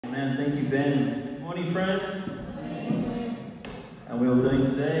Amen. Thank you, Ben. Good morning, friends. How are we all doing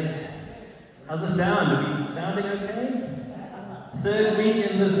today? How's the sound? Are we sounding okay? Third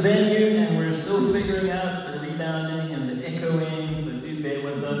week in this venue, and we're still figuring out the rebounding and the echoing, so do bear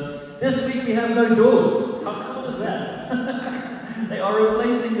with us. This week we have no doors. How cool is that? They are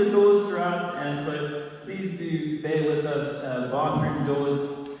replacing the doors throughout, and so please do bear with us. Bathroom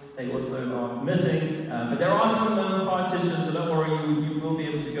doors, they also are missing, but there are some partitions, so don't worry, you will be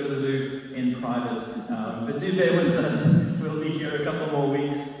able to go to the loo in private. But do bear with us. We'll be here a couple more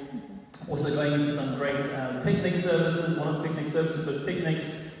weeks. Also going into some great picnic services, not picnic services, but picnics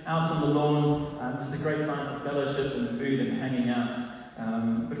out on the lawn. Just a great time of fellowship and food and hanging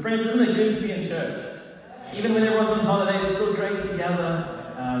out. But friends, isn't it good to be in church? Even when everyone's on holiday, it's still great to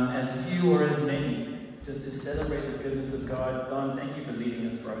gather as few or as many, just to celebrate the goodness of God. Don, thank you for leading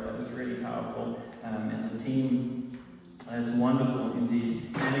us, bro. That was really powerful. And the team, it's wonderful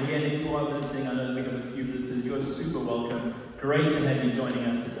indeed. And again, if you are visiting, I know we have a few visitors, you're super welcome. Great to have you joining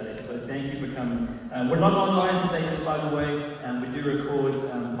us today. So thank you for coming. We're not online today, just by the way. We do record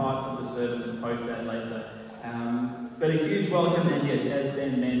parts of the service and post that later. But a huge welcome, and yes, as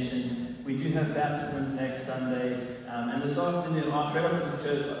Ben mentioned, we do have baptism next Sunday. And this afternoon, right after the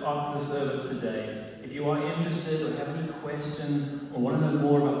church, after the service today, if you are interested or have any questions or want to know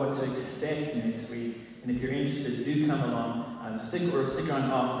more about what to expect next week, and if you're interested, do come along. Stick around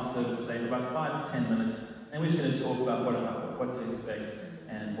after the service today for about 5 to 10 minutes. And we're just going to talk about what to expect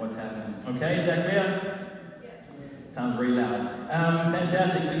and what's happening. Okay, is that clear? Yeah. Sounds very loud.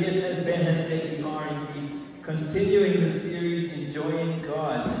 Fantastic. So yes, as Ben has said, we are indeed continuing the series, Enjoying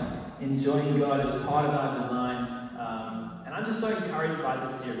God. Enjoying God is part of our design. And I'm just so encouraged by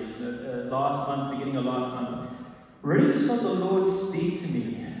this series. Beginning of last month, really just felt the Lord speak to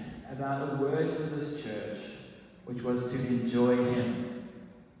me about a word for this church, which was to enjoy Him.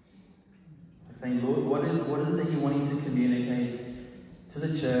 Saying, Lord, what is it that you're wanting to communicate to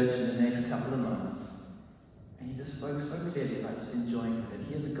the church in the next couple of months? And He just spoke so clearly about just enjoying Him, that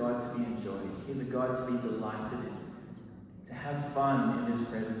He is a God to be enjoyed. He is a God to be delighted in, to have fun in His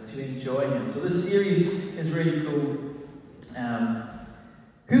presence, to enjoy Him. So this series is really cool.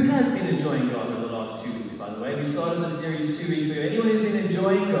 Who has been enjoying God over the last 2 weeks, by the way? We started this series 2 weeks ago. Anyone who's been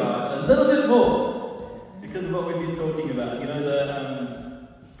enjoying God a little bit more because of what we've been talking about? You know,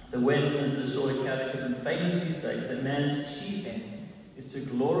 the Westminster Shorter Catechism famously states that man's chief aim is to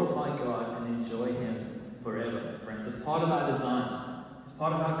glorify God and enjoy Him forever, friends. It's part of our design. It's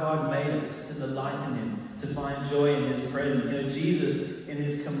part of how God made us, to delight in Him, to find joy in His presence. You know, Jesus, in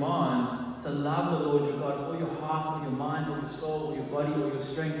His command to love the Lord your God with all your heart, all your mind, all your soul, all your body, all your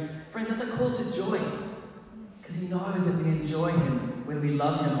strength. Friends, that's a call to joy. Because He knows that we enjoy Him when we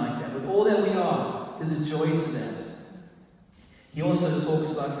love Him like that. With all that we are, there's a joy to that. He also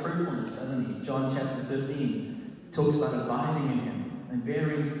talks about fruitfulness, doesn't He? John chapter 15 talks about abiding in Him and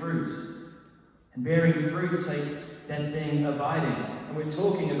bearing fruit. And bearing fruit takes that thing abiding. And we're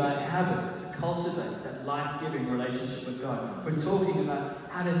talking about habits to cultivate that life-giving relationship with God. We're talking about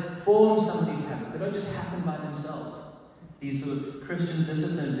how to form some of these habits. They don't just happen by themselves. These sort of Christian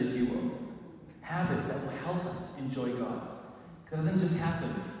disciplines, if you will. Habits that will help us enjoy God. Because it doesn't just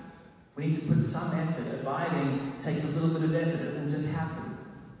happen. We need to put some effort. Abiding takes a little bit of effort. It doesn't just happen.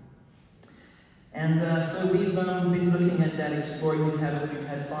 And so we've been looking at that, exploring these habits. We've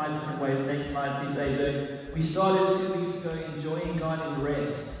had 5 different ways. Next slide, please, AJ. We started 2 weeks ago enjoying God in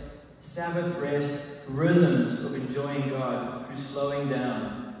rest. Sabbath rest, rhythms of enjoying God through slowing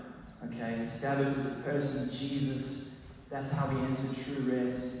down. Okay, Sabbath is a person, Jesus. That's how we enter true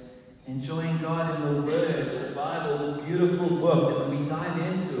rest. Enjoying God in the Word, the Bible, this beautiful book, that when we dive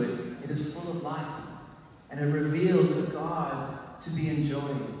into it, it is full of life. And it reveals a God to be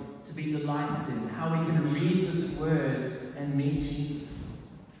enjoyed, to be delighted in, how we can read this Word and meet Jesus.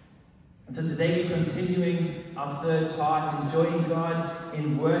 And so today we're continuing our third part, enjoying God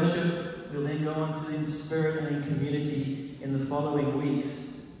in worship. We'll then go on to in spirit and in community in the following weeks.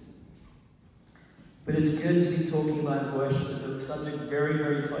 But it's good to be talking about worship. It's a subject very,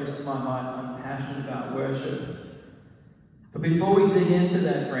 very close to my heart. I'm passionate about worship. But before we dig into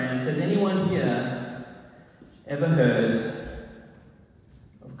that, friends, has anyone here ever heard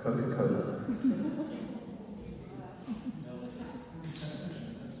of Coca-Cola?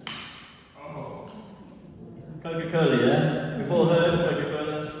 Coca-Cola, yeah? We've all heard of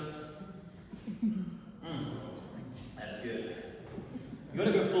Coca-Cola. That's good. You've got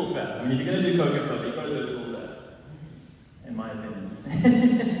to go full fast. I mean, if you're going to do Coca-Cola, you've got to do it full fast. In my opinion.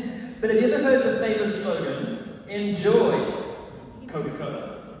 But have you ever heard the famous slogan, enjoy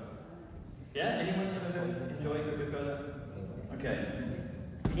Coca-Cola? Yeah? Anyone ever heard enjoy Coca-Cola? Okay.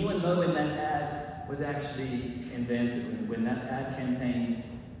 Can Anyone know when that ad was actually invented? When that ad campaign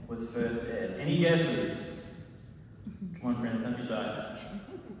was first aired? Any guesses? Come on, friends, don't be shy.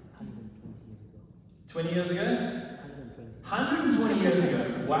 20 years ago? 120 years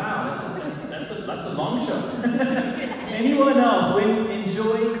ago. Wow, that's a long shot. Anyone else, when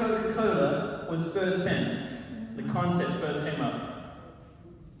Enjoy Coca-Cola was first penned, the concept first came up?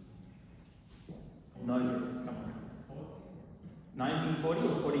 No guesses, come on. 1940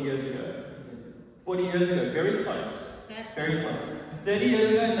 or 40 years ago? 40 years ago, very close. Very close. 30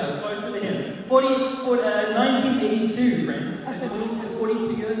 years ago? No, closer to him. 1982, friends. So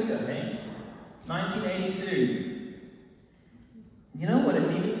 42 years ago, hey? 1982. You know what? It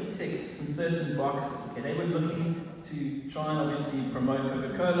needed to tick some certain boxes. Okay, they were looking to try and obviously promote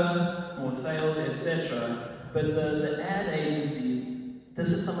Coca-Cola, more sales, etc. But the ad agency, this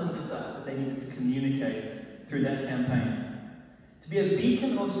is some of the stuff that they needed to communicate through that campaign. To be a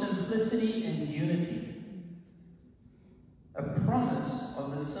beacon of simplicity and unity. A promise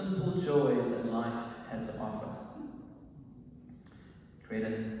of the simple joys that life had to offer. Create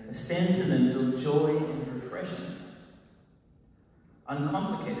a sentiment of joy and refreshment.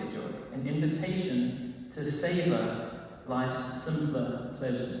 Uncomplicated joy. An invitation to savor life's simpler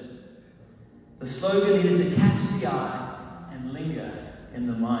pleasures. The slogan needed to catch the eye and linger in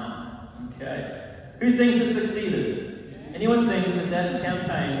the mind. Okay. Who thinks it succeeded? Anyone think that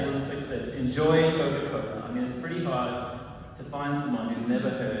campaign was a success? Enjoy Coca-Cola. I mean, it's pretty hard to find someone who's never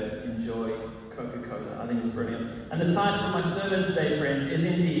heard Enjoy Coca-Cola. I think it's brilliant. And the title of my sermon today, friends, is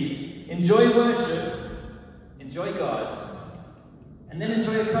indeed Enjoy Worship, Enjoy God, and then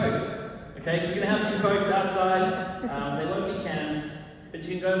enjoy a Coke. Okay, so you're going to have some Cokes outside. They won't be cans, but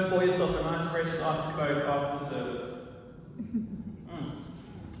you can go and pour yourself a nice fresh glass of Coke after the service.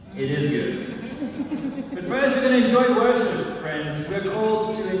 It is good. But first we're going to enjoy worship, friends. We're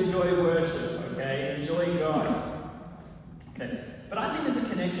called to enjoy worship, okay? Enjoy God. Okay. But I think there's a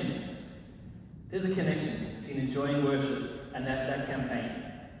connection. There's a connection between enjoying worship and that campaign.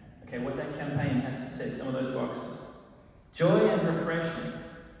 Okay, what that campaign had to tick, some of those boxes. Joy and refreshment.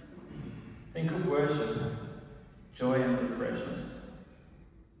 Think of worship. Joy and refreshment.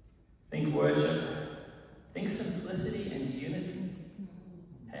 Think worship. Think simplicity and unity.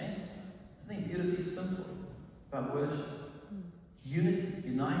 Hey? Something beautifully simple about worship. Unity,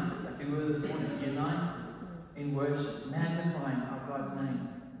 united, like we were this morning, united in worship, magnifying our God's name.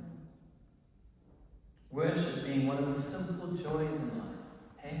 Worship being one of the simple joys in life.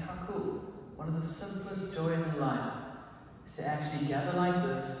 Hey, how cool. One of the simplest joys in life is to actually gather like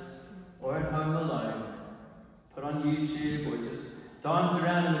this, or at home alone, put on YouTube, or just dance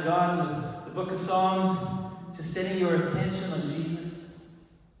around in the garden with the book of Psalms, just setting your attention on Jesus.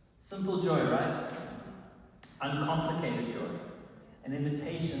 Simple joy, right? Uncomplicated joy. An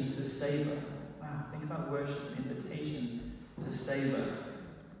invitation to savor. Wow, think about worship. An invitation to savor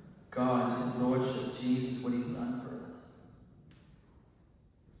God, His Lordship, Jesus, what He's done for us.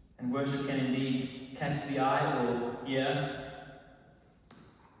 And worship can indeed catch the eye or ear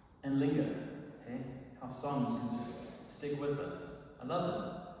and linger. Okay? Our songs can just stick with us. I love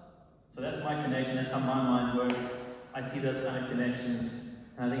them. So that's my connection. That's how my mind works. I see those kind of connections.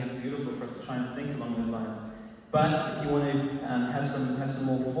 And I think it's beautiful for us to try and think along those lines. But if you want to have some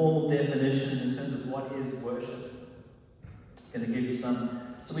more formal definitions in terms of what is worship, I'm going to give you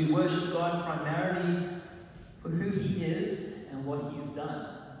some. So we worship God primarily for who He is and what He's done.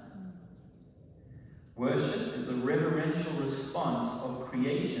 Worship is the reverential response of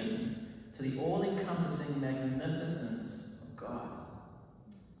creation to the all-encompassing magnificence of God.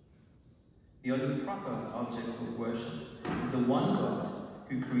 The only proper object of worship is the one God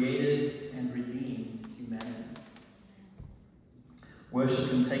who created and redeemed humanity. Worship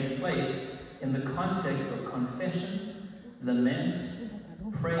can take place in the context of confession, lament,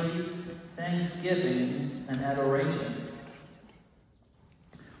 praise, thanksgiving, and adoration.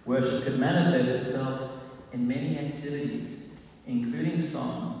 Worship could manifest itself in many activities, including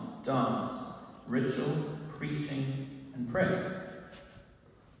song, dance, ritual, preaching, and prayer.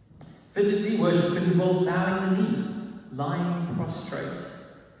 Physically, worship could involve bowing the knee, lying prostrate,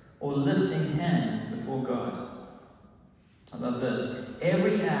 or lifting hands before God. I love this.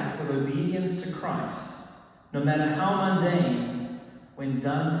 Every act of obedience to Christ, no matter how mundane, when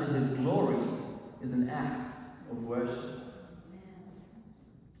done to His glory, is an act of worship.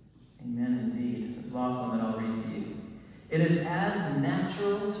 Amen indeed. This last one that I'll read to you. It is as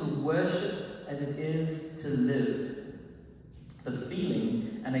natural to worship as it is to live. The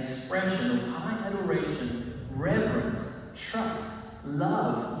feeling and expression of high adoration, reverence, trust,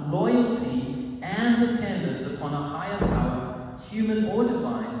 love, loyalty, and dependence upon a higher power, human or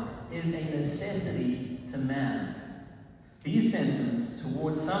divine, is a necessity to man. These sentiments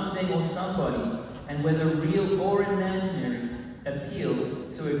towards something or somebody, and whether real or imaginary,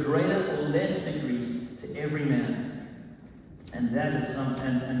 appeal to a greater or less degree to every man. And that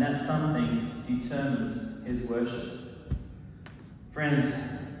something determines his worship. Friends,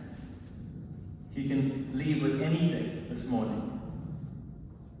 you can leave with anything this morning.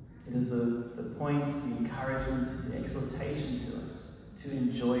 It is the point, the encouragement, the exhortation to us to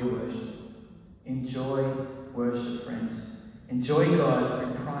enjoy worship. Enjoy worship, friends. Enjoy God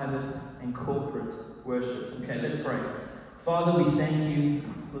through private and corporate worship. Okay, let's pray. Father, we thank you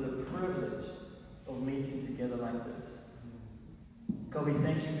for the privilege of meeting together like this. God, we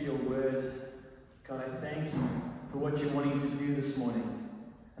thank you for your word. God, I thank you for what you're wanting to do this morning.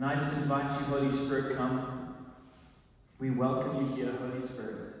 And I just invite you, Holy Spirit, come. We welcome you here, Holy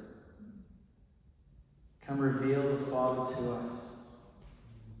Spirit. Come reveal the Father to us.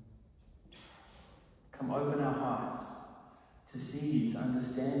 Come open our hearts to see you, to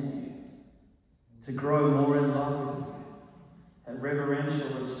understand you, to grow more in love with you. That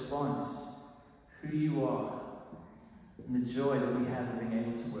reverential response, who you are, and the joy that we have of being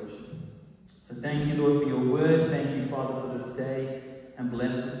able to worship. So thank you, Lord, for your word. Thank you, Father, for this day, and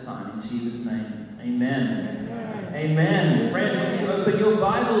bless this time. In Jesus' name, amen. Amen. Amen. Friends, would you open your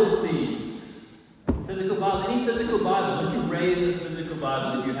Bibles, please? Physical Bible, any physical Bible. Would you raise a physical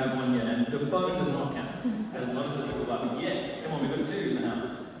Bible if you have one yet? And the phone does not count. That is not a physical Bible. Yes, come on, we've got 2 in the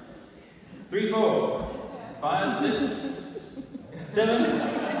house. 3, 4, 5, 6, 7.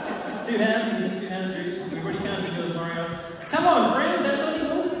 2 hands. Yes, 2 hands. We've already counted yours, Marios. Come on, friends. That's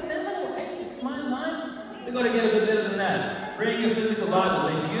only 7 or 8. 9. We've got to get a bit better than that. Bring your physical Bible.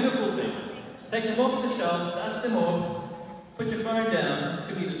 They're beautiful things. Take them off the shelf. Dust them off. Put your phone down.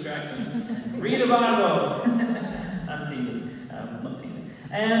 Too many distractions. Read a Bible. I'm teasing. Not teasing.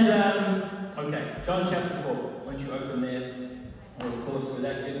 And, okay, John chapter 4. Won't you open there? Or of course, with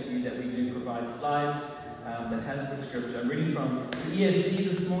that good to you that we do provide slides that has the scripture. I'm reading from the ESV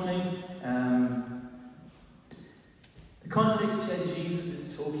this morning. The context here, Jesus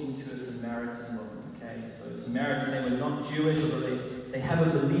is talking to a Samaritan woman. Okay, so Samaritans, they were not Jewish, although they have a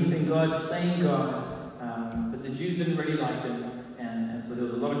belief in God, same God, but the Jews didn't really like them, and so there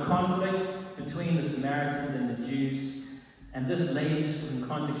was a lot of conflict between the Samaritans and the Jews. And this lady, in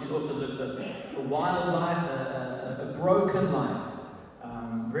context, she also lived a wild life, a broken life.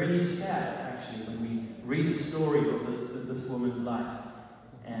 Really sad, actually, when we read the story of this woman's life.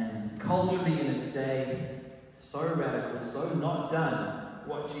 And culturally in its day, so radical, so not done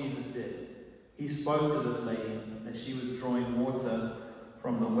what Jesus did. He spoke to this lady as she was drawing water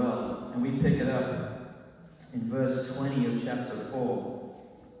from the well. And we pick it up in verse 20 of chapter 4.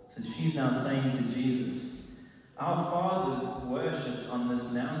 So she's now saying to Jesus, "Our fathers worshipped on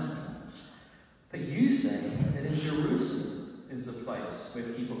this mountain, but you say that in Jerusalem is the place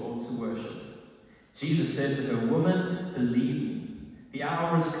where people ought to worship." Jesus said to her, "Woman, believe me, the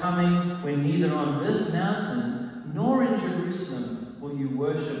hour is coming when neither on this mountain nor in Jerusalem will you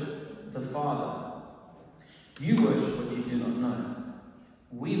worship the Father. You worship what you do not know.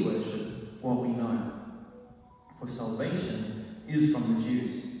 We worship what we know. For salvation is from the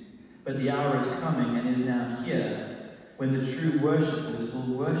Jews. But the hour is coming and is now here when the true worshippers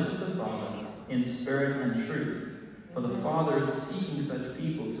will worship the Father in spirit and truth. For the Father is seeking such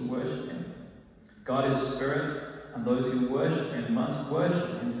people to worship him. God is spirit, and those who worship him must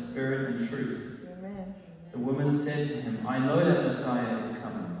worship in spirit and truth." Amen. The woman said to him, "I know that Messiah is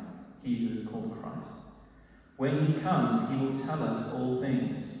coming, he who is called Christ. When he comes, he will tell us all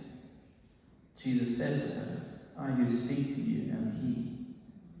things." Jesus said to her, "I who speak to you am he."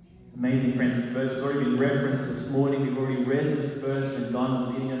 Amazing, friends. This verse has already been referenced this morning. We've already read this verse when Don was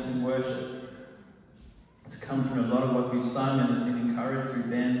leading us in worship. It's come from a lot of what we've sung and has been encouraged through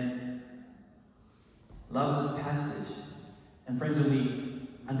Ben. Love this passage. And friends, when we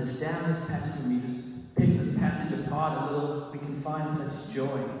understand this passage, when we just pick this passage apart a little, we can find such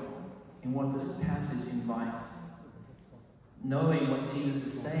joy in what this passage invites. Knowing what Jesus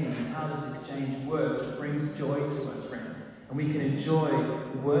is saying and how this exchange works brings joy to us, friends. And we can enjoy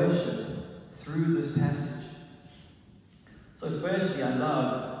worship through this passage. So firstly, I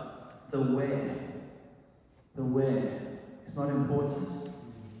love the where. The where is not important.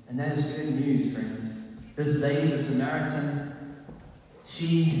 And that is good news, friends. This lady, the Samaritan,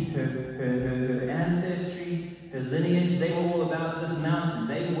 her ancestry, her lineage, they were all about this mountain.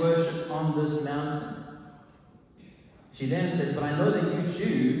 They worshipped on this mountain. She then says, "But I know that you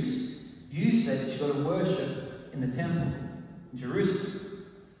Jews, you say that you've got to worship in the temple in Jerusalem."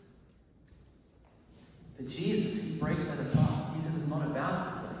 But Jesus, he breaks that apart. He says it's not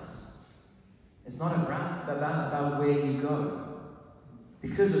about the place. It's not about where you go.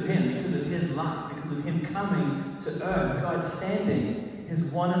 Because of him, because of his life, because of him coming to earth, God sending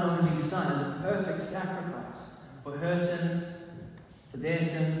his one and only Son as a perfect sacrifice for her sins, for their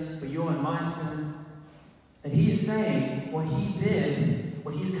sins, for your and my sins. And he's saying what he did,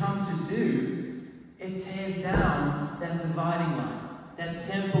 what he's come to do, it tears down that dividing line. That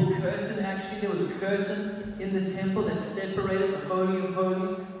temple curtain, actually, there was a curtain in the temple that separated the Holy of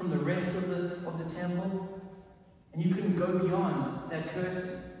Holies from the rest of the temple. And you couldn't go beyond that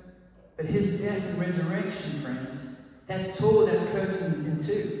curtain. But his death and resurrection, friends, that tore that curtain in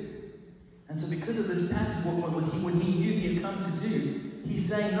two. And so because of this passage, what he knew he had come to do, he's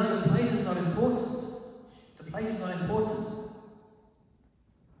saying, no, the place is not important. The place is not important.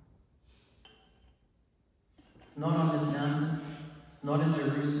 It's not on this mountain. It's not in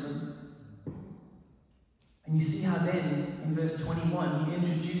Jerusalem. And you see how then, in verse 21, he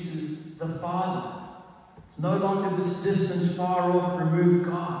introduces the Father. It's no longer this distant, far off, removed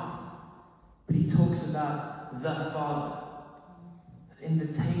God, but he talks about the Father. This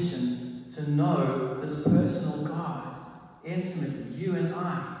invitation to know this personal God intimately. You and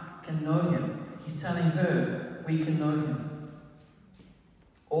I can know him. He's telling her we can know him.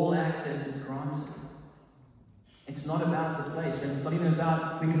 All access is granted. It's not about the place, friends. It's not even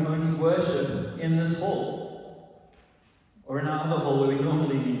about we can only worship in this hall or in our other hall where we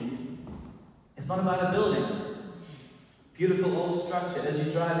normally meet. It's not about a building. Beautiful old structure as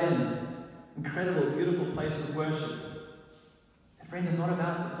you drive in. Incredible, beautiful place of worship. And friends, it's not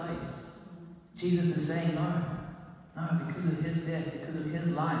about the place. Jesus is saying no. No, because of his death, because of his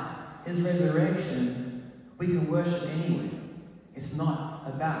life, his resurrection, we can worship anywhere. It's not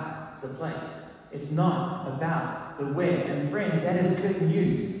about the place. It's not about the where. And friends, that is good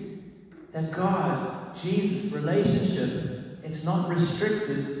news. That God, Jesus relationship, it's not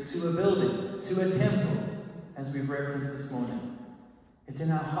restricted to a building, to a temple, as we've referenced this morning. It's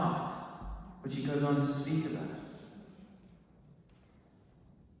in our heart, which he goes on to speak about.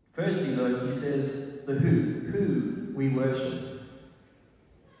 Firstly, though, he says the who we worship.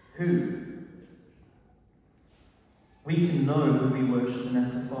 Who? We can know who we worship, and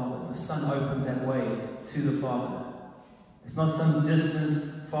that's the Father. The Son opens that way to the Father. It's not some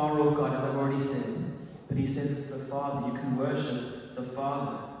distant, far off God, as I've already said, but he says it's the Father. You can worship the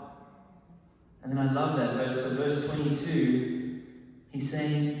Father. And then I love that verse. So verse 22, he's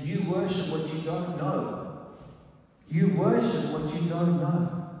saying, you worship what you don't know. You worship what you don't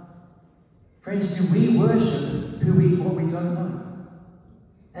know. Friends, do we worship what we don't know?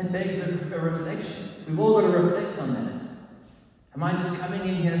 That begs a reflection. We've all got to reflect on that. Am I just coming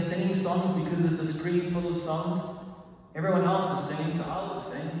in here singing songs because it's a screen full of songs? Everyone else is singing, so I'll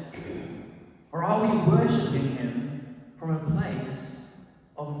just sing. Or are we worshipping him from a place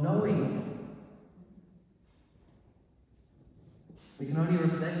of knowing him? We can only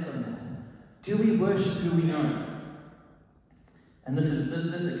reflect on that. Do we worship who we know? And this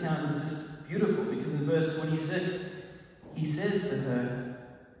account is just beautiful, because in verse 26, he says to her,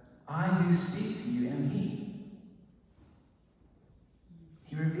 I who speak to you am he.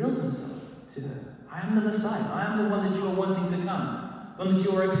 He reveals himself to her. I am the Messiah. I am the one that you are wanting to come. The one that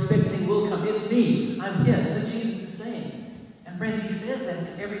you are expecting will come. It's me. I'm here. That's what Jesus is saying. And friends, he says that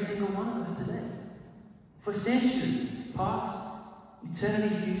to every single one of us today. For centuries, past,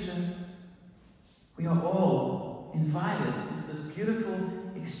 eternity, future, we are all invited into this beautiful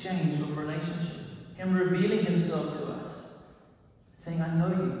exchange of relationship. Him revealing himself to us. Saying, I know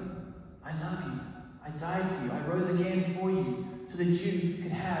you. I love you. I died for you. I rose again for you, so that you can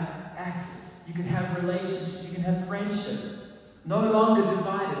have access. You can have relationship. You can have friendship. No longer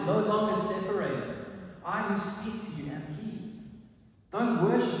divided. No longer separated. I who speak to you am he. Don't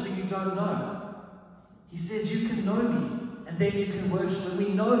worship who you don't know. He says you can know me, and then you can worship. When we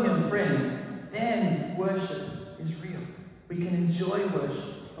know him, friends, then worship is real. We can enjoy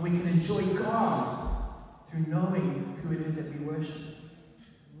worship, and we can enjoy God through knowing who it is that we worship.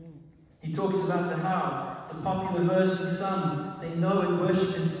 He talks about the how. It's a popular verse to some. They know and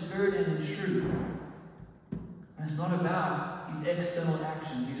worship in spirit and in truth. And it's not about these external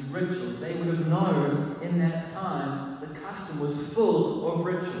actions, these rituals. They would have known in that time the custom was full of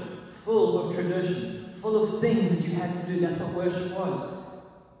ritual, full of tradition, full of things that you had to do. That's what worship was.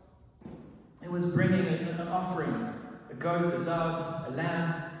 It was bringing an offering, a goat, a dove, a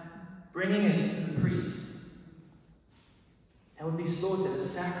lamb, bringing it to the priest. That would be slaughtered as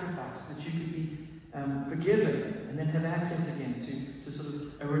sacrifice, that you could be forgiven and then have access again to sort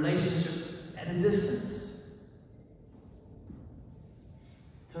of a relationship at a distance.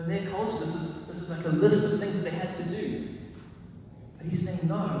 So in their culture, this was like a list of things that they had to do. But he's saying,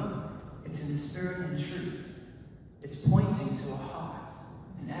 no, it's in spirit and truth. It's pointing to a heart,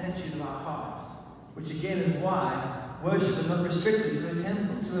 an attitude of our hearts, which again is why worship is not restricted to a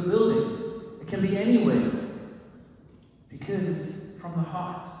temple, to a building. It can be anywhere, because it's from the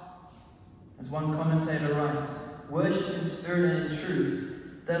heart. As one commentator writes, worship in spirit and in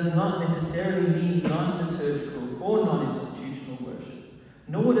truth does not necessarily mean non-liturgical or non-institutional worship,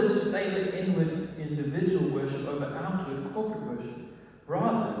 nor does it favor inward individual worship over outward corporate worship.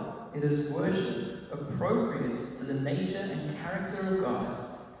 Rather, it is worship appropriate to the nature and character of God.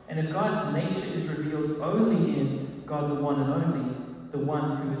 And if God's nature is revealed only in God the one and only, the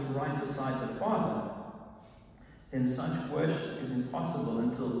one who is right beside the Father, then such worship is impossible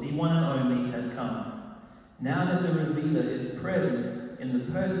until the one and only has come. Now that the Revealer is present in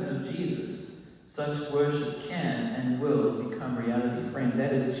the person of Jesus, such worship can and will become reality. Friends,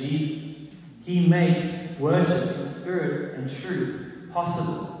 that is Jesus. He makes worship in spirit and truth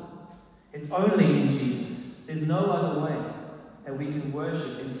possible. It's only in Jesus. There's no other way that we can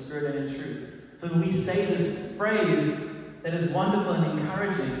worship in spirit and in truth. So when we say this phrase that is wonderful and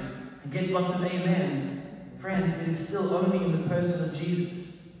encouraging and gets lots of amens, friends, it is still only in the person of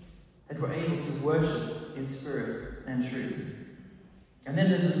Jesus that we're able to worship in spirit and truth. And then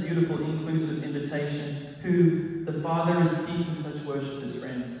there's this beautiful inclusive invitation, who the Father is seeking such worshipers,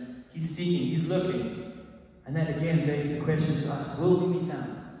 friends. He's seeking, he's looking. And that again begs the question to us, will we be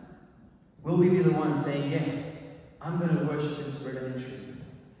found? Will we be the ones saying, yes, I'm going to worship in spirit and in truth?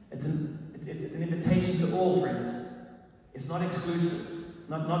 It's an invitation to all, friends. It's not exclusive.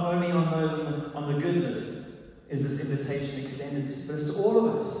 Not only on those on the good list is this invitation extended to, but it's to all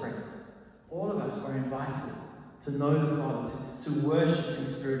of us, friends. All of us are invited to know the Father, to worship in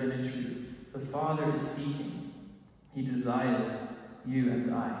spirit and in truth. The Father is seeking. He desires you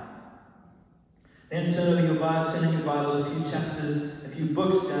and I. Then turn in your Bible a few chapters, a few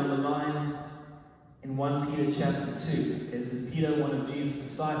books down the line, in 1 Peter chapter 2. This is Peter, one of Jesus'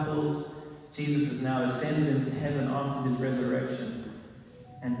 disciples. Jesus is now ascended into heaven after his resurrection.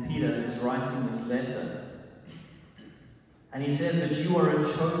 And Peter is writing this letter. And he says that you are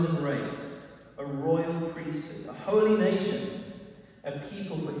a chosen race, a royal priesthood, a holy nation, a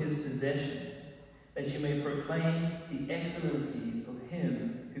people for his possession, that you may proclaim the excellencies of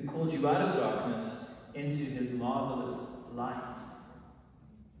him who called you out of darkness into his marvelous light.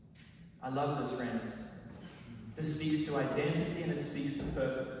 I love this, friends. This speaks to identity and it speaks to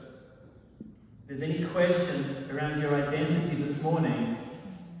purpose. If there's any question around your identity this morning,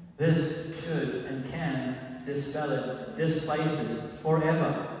 this should and can dispel it, displace it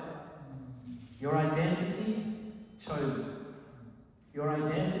forever. Your identity, chosen. Your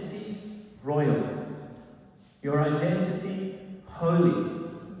identity, royal. Your identity, holy.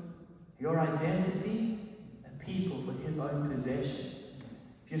 Your identity, a people for his own possession.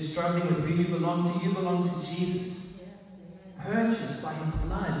 If you're struggling with who you belong to Jesus. Purchased by his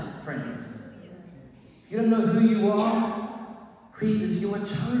blood, friends. If you don't know who you are, read this. You are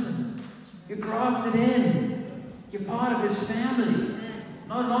chosen. You're grafted in. You're part of his family.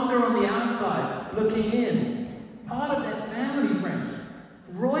 No longer on the outside, looking in. Part of that family, friends.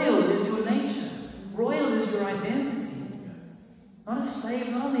 Royal is your nature. Royal is your identity. Not a slave,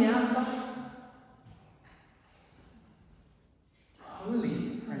 not on the outside.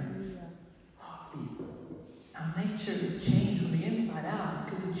 Holy, friends. Holy. Our nature is changed from the inside out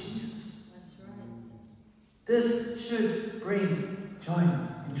because of Jesus. That's right. This should bring joy,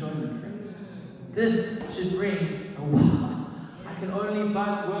 enjoyment, friends. This should bring a wow. I can only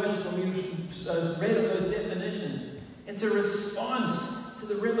but worship when we read those definitions. It's a response to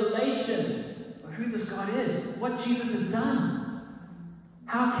the revelation of who this God is, what Jesus has done.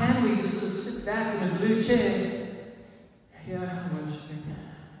 How can we just sort of sit back in a blue chair? Yeah,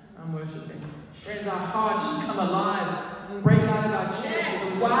 I'm worshiping. Friends, our hearts should come alive and break out of our chairs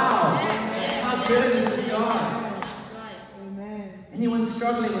with a wow. How good is this God? Amen. Anyone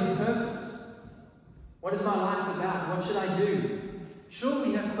struggling with purpose? What is my life about? What should I do? Sure,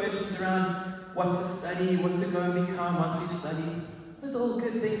 we have questions around what to study, what to go and become once we've studied. Those are all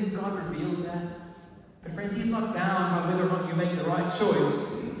good things if God reveals that. But friends, he's not bound by whether or not you make the right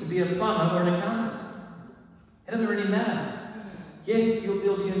choice to be a plumber or an accountant. It doesn't really matter. Yes, you'll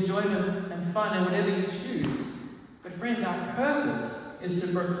build the enjoyment and fun and whatever you choose. But friends, our purpose is to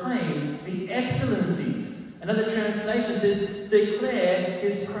proclaim the excellencies. Another translation says, declare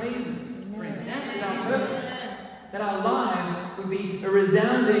his praises. Friends, that is our purpose. That our lives would be a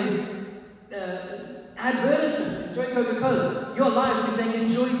resounding advertisement. Enjoy Coca-Cola. Your lives will be saying,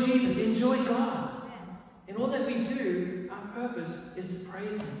 enjoy Jesus, enjoy God. In all that we do, our purpose is to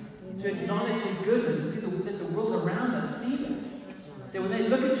praise him, to acknowledge his goodness, and let the world around us see that. that when they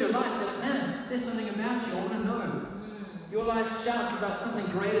look at your life, they're like, man, there's something about you I want to know. Your life shouts about something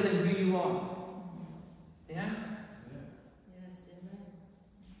greater than who you are. Yeah? Yes, amen.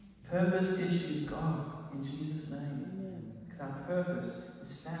 Purpose issues God in Jesus' name. Because our purpose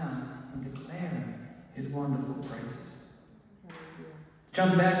is found in declaring His wonderful praises.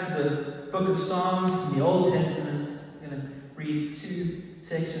 Jump back to the book of Psalms in the Old Testament. I'm going to read 2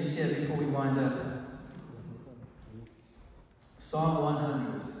 sections here before we wind up. Psalm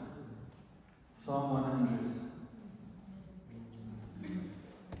 100. Psalm 100.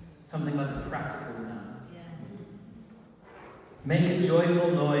 Something like the practicals now. Yes. Make a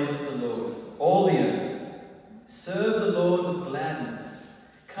joyful noise to the Lord, all the earth. Serve the Lord with gladness.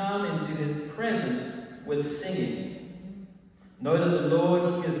 Come into His presence with singing. Know that the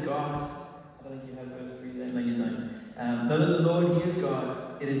Lord, He is God. I don't think you have verse 3 there. No, you don't. Know that the Lord, He is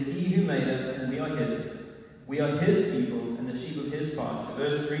God. It is He who made us, and we are His. We are His people, and the sheep of His pasture.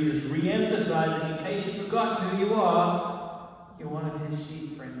 Verse 3 just re-emphasizing, in case you've forgotten who you are, you're one of His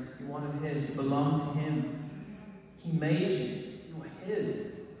sheep, friends. You're one of His. You belong to Him. He made you. You are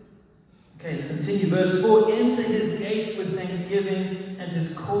His. Okay, let's continue. Verse 4. Enter His gates with thanksgiving and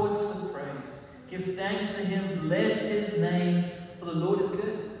His courts with praise. Give thanks to Him. Bless His name. For the Lord is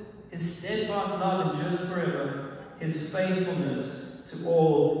good. His steadfast love endures forever. His faithfulness to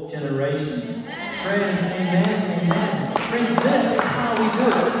all generations. Amen. Friends, amen, amen. Friends, this is how we do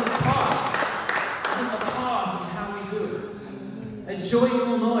it. This is part. This is a part of how we do it. A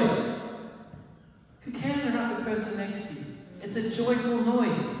joyful noise. Who cares about the person next to you? It's a joyful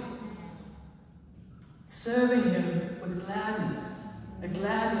noise. Serving Him with gladness. A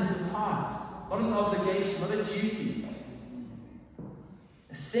gladness of heart. Not an obligation, not a duty.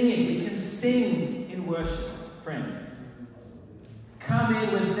 A singing. We can sing in worship, friends. Come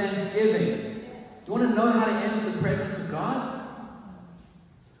in with thanksgiving. You want to know how to enter the presence of God?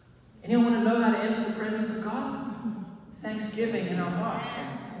 Anyone want to know how to enter the presence of God? Thanksgiving in our hearts,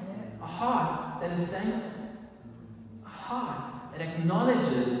 friends. A heart that is thankful. A heart that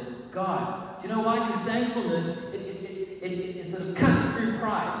acknowledges God. Do you know why? Because thankfulness, it sort of cuts through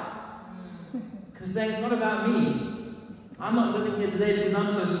pride. Because saying it's not about me. I'm not living here today because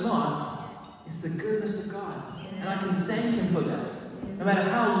I'm so smart. It's the goodness of God. And I can thank Him for that. No matter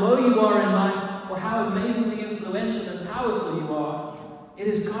how low you are in life or how amazingly influential and powerful you are, it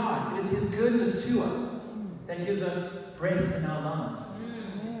is God. It is His goodness to us that gives us breath in our lungs.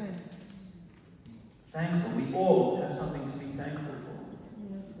 Thankful. We all have something to be thankful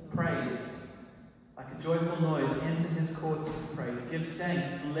for. Praise. Like a joyful noise, enter His courts with praise. Give thanks.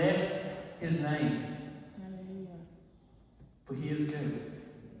 Bless His name. For He is good.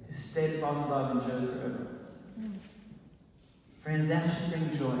 His steadfast love endures forever. Friends, that should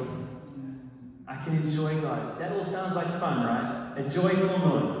bring joy. I can enjoy life. That all sounds like fun, right? A joyful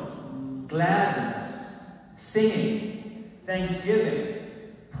noise. Gladness. Singing. Thanksgiving.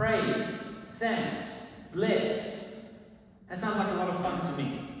 Praise. Thanks. Bless. That sounds like a lot of fun to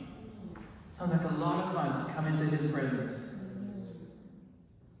me. Sounds like a lot of fun to come into His presence.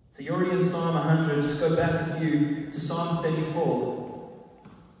 So you're already in Psalm 100. Just go back a few to Psalm 34.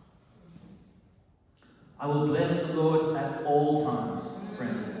 I will bless the Lord at all times,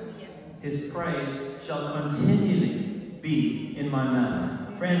 friends. His praise shall continually be in my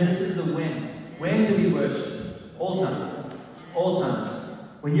mouth. Friends, this is the when. When do we worship? All times. All times.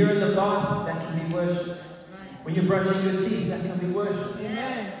 When you're in the bath, that can be worship. When you're brushing your teeth, that can be worship.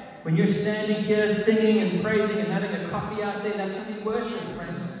 Yes. When you're standing here singing and praising and having a coffee out there, that can be worship,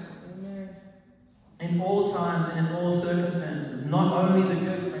 friends. In all times and in all circumstances. Not only the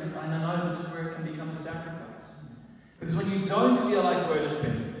good, friends. I know this is where it can become a sacrifice. Because when you don't feel like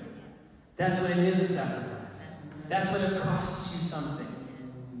worshiping, that's when it is a sacrifice. That's when it costs you something.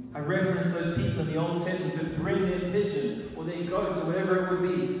 I referenced those people in the Old Testament who bring their pigeon or their goat or whatever it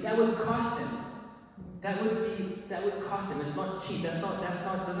would be. That would cost them. That would cost them. It's not cheap. It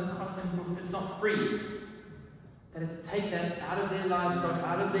doesn't cost them. It's not free. But it's to take that out of their livestock,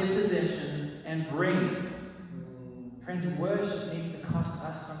 out of their possessions, and bring it. Friends, worship needs to cost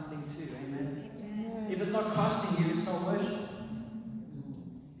us something too. Amen. If it's not costing you, it's not worship.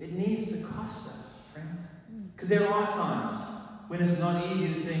 It needs to cost us, friends. Because there are times when it's not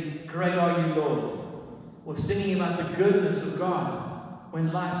easy to sing, "Great are you, Lord," or singing about the goodness of God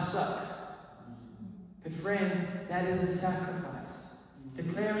when life sucks. But friends, that is a sacrifice.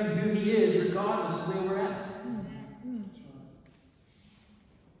 Declaring who He is regardless of where we're at.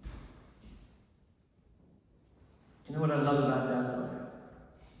 You know what I love about that though?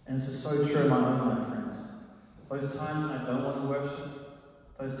 And this is so true in my own life, friends. Those times when I don't want to worship,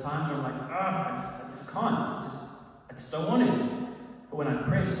 those times when I'm like, I just can't. I just don't want to. But when I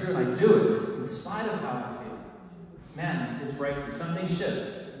press through and I do it, in spite of how I feel, man, there's breakthrough. Something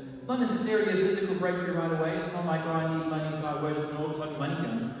shifts. Not necessarily a physical breakthrough right away. It's not like, oh, I need money, so I worship and all of a sudden money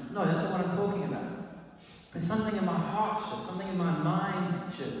comes. No, that's not what I'm talking about. But something in my heart shifts, something in my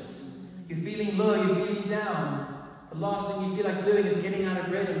mind shifts. You're feeling low, you're feeling down. The last thing you feel like doing is getting out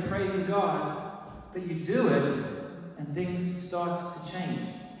of bed and praising God. But you do it, and things start to change.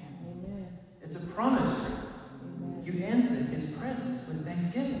 Amen. It's a promise, friends. Amen. You enter His presence with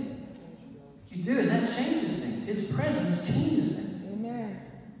thanksgiving. You do, and that changes things. His presence changes things. Amen.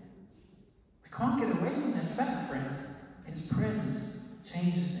 We can't get away from that fact, friends. His presence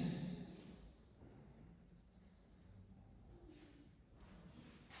changes things.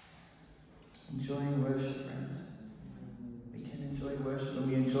 Enjoying worship, friends. We can enjoy worship. When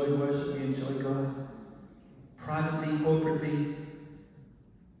we enjoy worship, we enjoy God. Privately, corporately.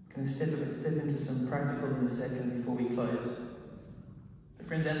 We're going to step into some practicals in a second before we close. But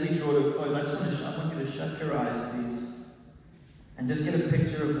friends, as we draw to a close, I want you to shut your eyes, please, and just get a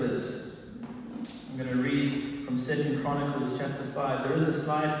picture of this. I'm going to read from 2 Chronicles chapter 5. There is a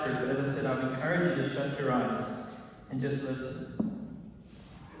slide for it, but as I said, I would encourage you to shut your eyes and just listen.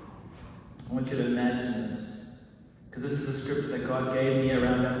 I want you to imagine this, because this is a scripture that God gave me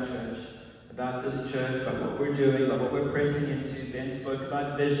around our church, about this church, about what we're doing, about what we're pressing into. Ben spoke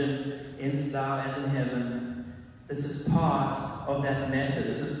about vision in Slough as in heaven. This is part of that method.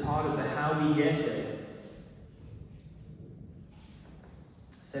 This is part of the how we get there.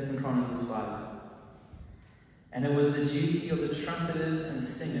 2 Chronicles 5. And it was the duty of the trumpeters and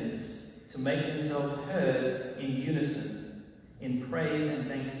singers to make themselves heard in unison, in praise and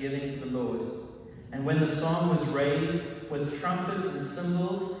thanksgiving to the Lord. And when the song was raised with trumpets and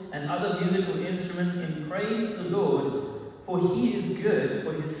cymbals and other musical instruments in praise to the Lord, for He is good,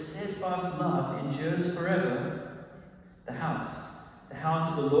 for His steadfast love endures forever, the house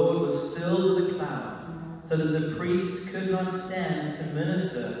of the Lord was filled with a cloud, so that the priests could not stand to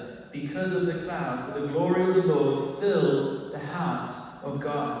minister because of the cloud, for the glory of the Lord filled the house of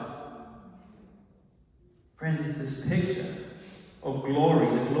God. Friends, it's this picture of glory,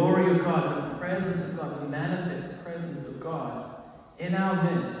 the glory of God, the presence of God, the manifest presence of God in our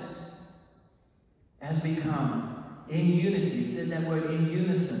midst as we come in unity. He said that word, in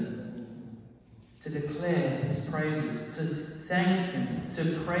unison, to declare His praises, to thank Him,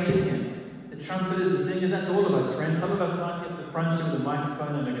 to praise Him. The trumpeters, the singers, that's all of us, friends. Some of us might be at the front here with a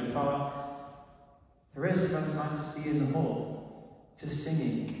microphone and a guitar. The rest of us might just be in the hall, just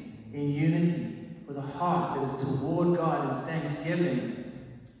singing in unity, with a heart that is toward God in thanksgiving.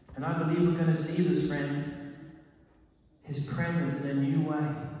 And I believe we're going to see this, friends, His presence in a new way.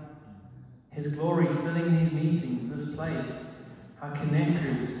 His glory filling these meetings, this place, our connect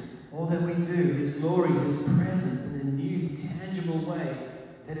groups, all that we do, His glory, His presence in a new, tangible way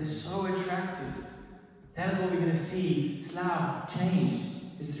that is so attractive. That is what we're going to see Slough change,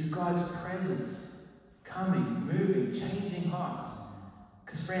 is through God's presence, coming, moving, changing hearts.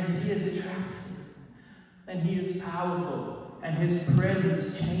 Because, friends, He is attractive. And He is powerful, and His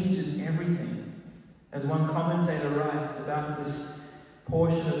presence changes everything. As one commentator writes about this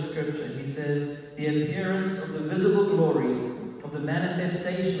portion of Scripture, he says, the appearance of the visible glory of the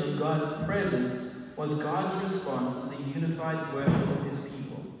manifestation of God's presence was God's response to the unified worship of His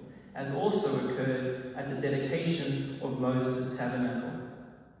people, as also occurred at the dedication of Moses' tabernacle.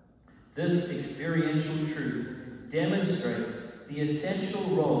 This experiential truth demonstrates the essential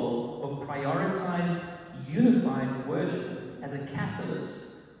role of prioritized unified worship as a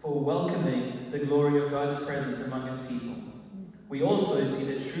catalyst for welcoming the glory of God's presence among His people. We also see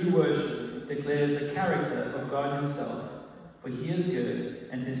that true worship declares the character of God Himself, for He is good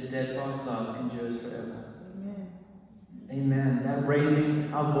and His steadfast love endures forever. Amen. Amen. That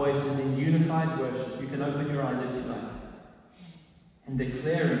raising our voices in unified worship, you can open your eyes if you like, and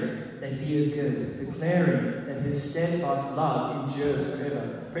declaring that He is good, declaring that His steadfast love endures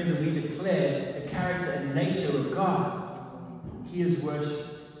forever. Friends, when we declare the character and nature of God, He is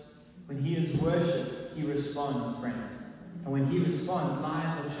worshipped. When He is worshipped, He responds, friends. And when He responds,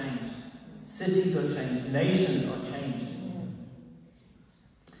 lives are changed. Cities are changed. Nations are changed.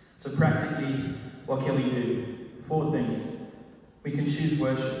 So practically, what can we do? 4 things. We can choose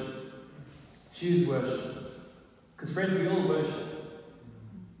worship. Choose worship. Because, friends, we all worship.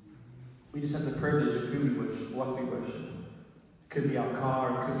 We just have the privilege of who we worship, what we worship. It could be our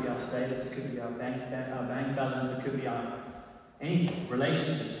car, it could be our status, it could be our bank balance, it could be our anything,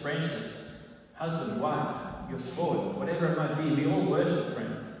 relationships, friendships, husband, wife, your sports, whatever it might be. We all worship,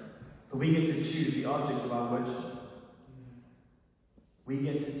 friends. But we get to choose the object of our worship. We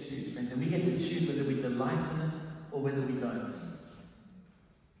get to choose, friends. And we get to choose whether we delight in it or whether we don't.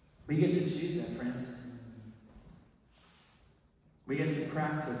 We get to choose that, friends. We get to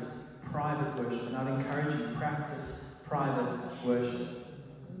practice private worship, and I'd encourage you to practice private worship.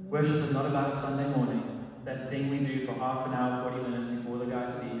 Worship is not about Sunday morning, that thing we do for half an hour, 40 minutes before the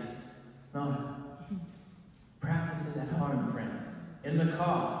guy speaks. No. Practice it at home, friends. In the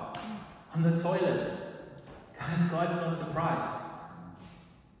car, on the toilet. Guys, God's not surprised.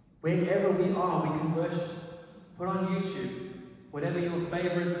 Wherever we are, we can worship. Put on YouTube, whatever your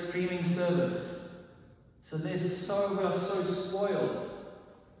favorite streaming service. So we are so spoiled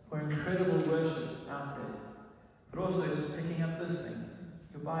for incredible worship out there. But also just picking up this thing,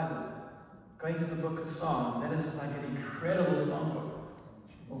 your Bible, going to the book of Psalms. That is like an incredible songbook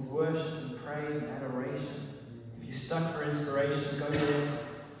of worship and praise and adoration. If you're stuck for inspiration, go there.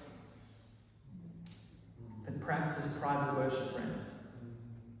 But practice private worship, friends.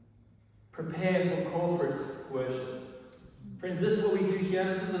 Prepare for corporate worship. Friends, this is what we do here.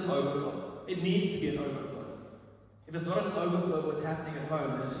 This is an overflow. It needs to be an overflow. If it's not an overflow of what's happening at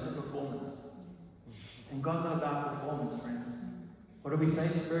home, then it's just a performance. And God's not about performance, friends. What do we say?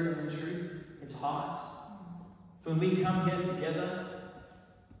 Spirit and truth. It's heart. So when we come here together,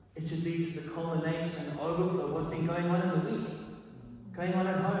 it should be just a culmination and overflow of what's been going on in the week, going on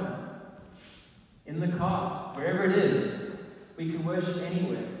at home, in the car, wherever it is. We can worship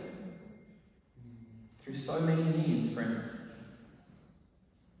anywhere. Through so many needs, friends.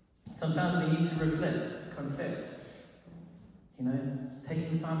 Sometimes we need to reflect, to confess.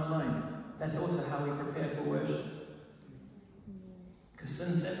 Taking time alone. That's also how we prepare for worship. Because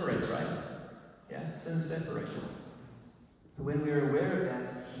sin separates, right? Yeah, sin separates. But when we're aware of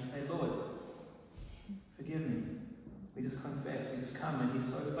that, we say, Lord, forgive me. We just confess, we just come, and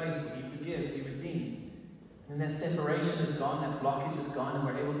He's so faithful. He forgives, He redeems. And that separation is gone, that blockage is gone, and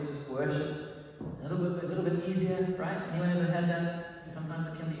we're able to just worship a little bit easier, right? Anyone ever had that? Sometimes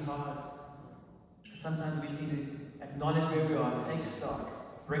it can be hard. Sometimes we just need to acknowledge where we are, take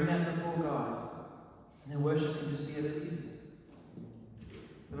stock, bring that before God, and then worship can just be a bit easier.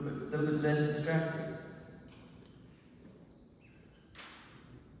 A little bit less distracted.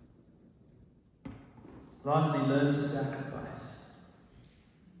 Lastly, learn to sacrifice.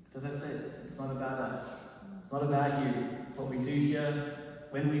 As I said, it's not about us. It's not about you. What we do here,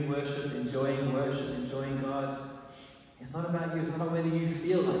 when we worship, enjoying God, it's not about you. It's not whether you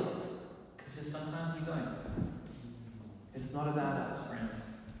feel like it. Because sometimes we don't. It's not about us, friends.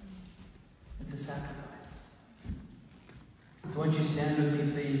 It's a sacrifice. So won't you stand with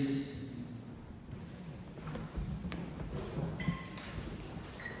me, please?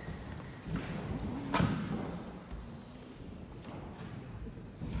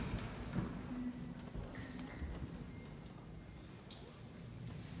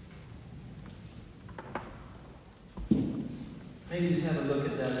 Maybe just have a look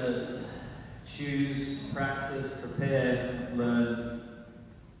at that list. Choose, practice, prepare, learn.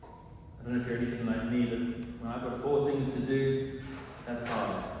 I don't know if you're anything like me, but when I've got 4 things to do, that's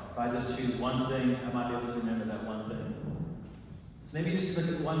hard. If I just choose one thing, I might be able to remember that one thing. So maybe just look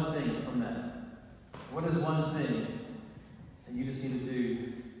at one thing from that. What is one thing that you just need to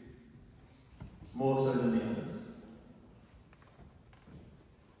do more so than the others?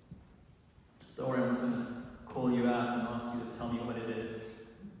 Don't worry, I'm not going to call you out and ask you to tell me what it is.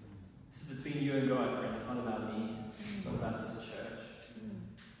 This is between you and God, friend. It's not about me. It's not about this church.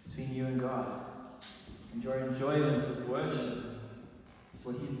 It's between you and God. Enjoy enjoyment of worship. It's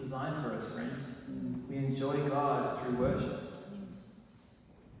what He's designed for us, friends. We enjoy God through worship.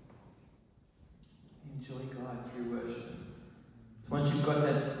 We enjoy God through worship. So once you've got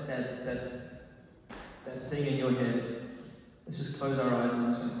that thing in your head, let's just close our eyes and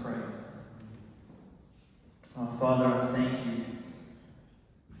let's just pray. Oh, Father, I thank you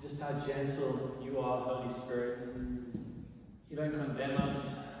for just how gentle you are, Holy Spirit. You don't condemn us.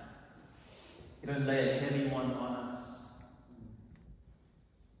 You don't lay a heavy one on us.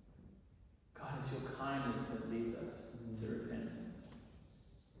 God, it's your kindness that leads us to repentance.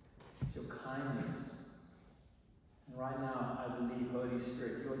 It's your kindness. And right now, I believe, Holy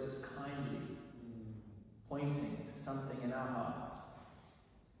Spirit, you are just kindly pointing to something in our hearts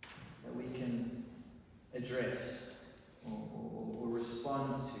that we can address or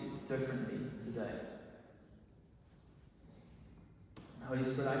respond to differently today. Holy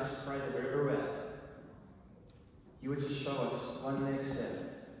Spirit, I just pray that wherever we're at, you would just show us one next step.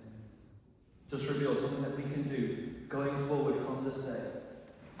 Just reveal something that we can do going forward from this day.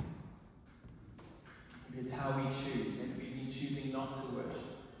 Maybe it's how we choose. Maybe we've been choosing not to worship.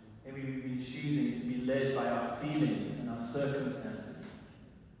 Maybe we've been choosing to be led by our feelings and our circumstances.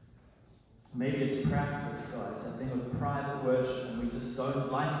 Maybe it's practice, guys, that thing of private worship, and we just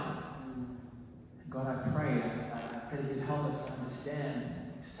don't like it. And God, I pray that you'd help us to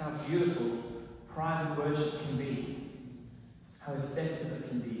understand just how beautiful private worship can be, how effective it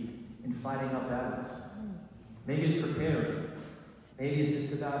can be in fighting our battles. Maybe it's preparing. Maybe it's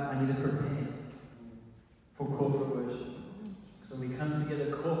just about, I need to prepare for corporate worship. So when we come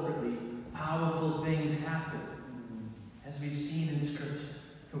together corporately, powerful things happen. As we've seen in Scripture,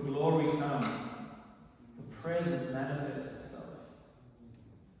 your glory comes, your presence manifests itself.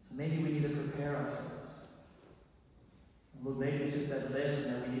 So maybe we need to prepare ourselves. And Lord, maybe it's just that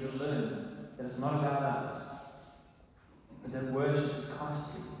lesson that we need to learn, that it's not about us, but that worship is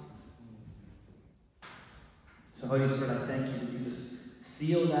costly. So Holy Spirit, I thank you that you just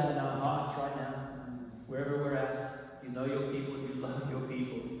seal that in our hearts right now, wherever we're at. You know your people, you love your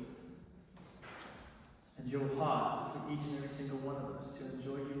people. And your heart is for each and every single one of us to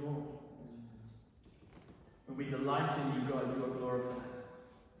enjoy you more. When we delight in you, God, you are glorified.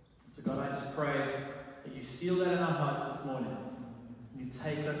 So God, I just pray that you seal that in our hearts this morning. You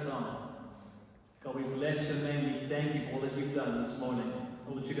take us on. God, we bless your name. We thank you for all that you've done this morning.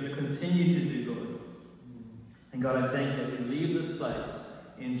 All that you're going to continue to do, Lord. And God, I thank you that we leave this place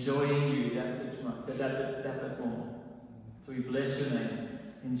enjoying you that more. So we bless your name.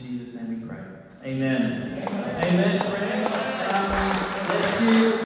 In Jesus' name we pray. Amen. Amen, friends. Bless you.